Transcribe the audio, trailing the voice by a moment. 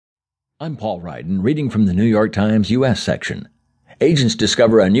I'm Paul Ryden, reading from the New York Times U.S. section. Agents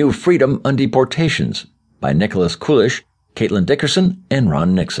Discover a New Freedom on Deportations by Nicholas Kulish, Caitlin Dickerson, and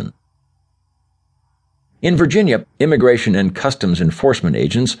Ron Nixon. In Virginia, Immigration and Customs Enforcement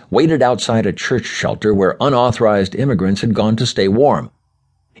agents waited outside a church shelter where unauthorized immigrants had gone to stay warm.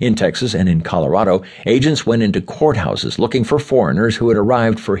 In Texas and in Colorado, agents went into courthouses looking for foreigners who had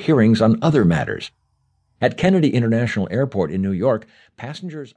arrived for hearings on other matters. At Kennedy International Airport in New York, passengers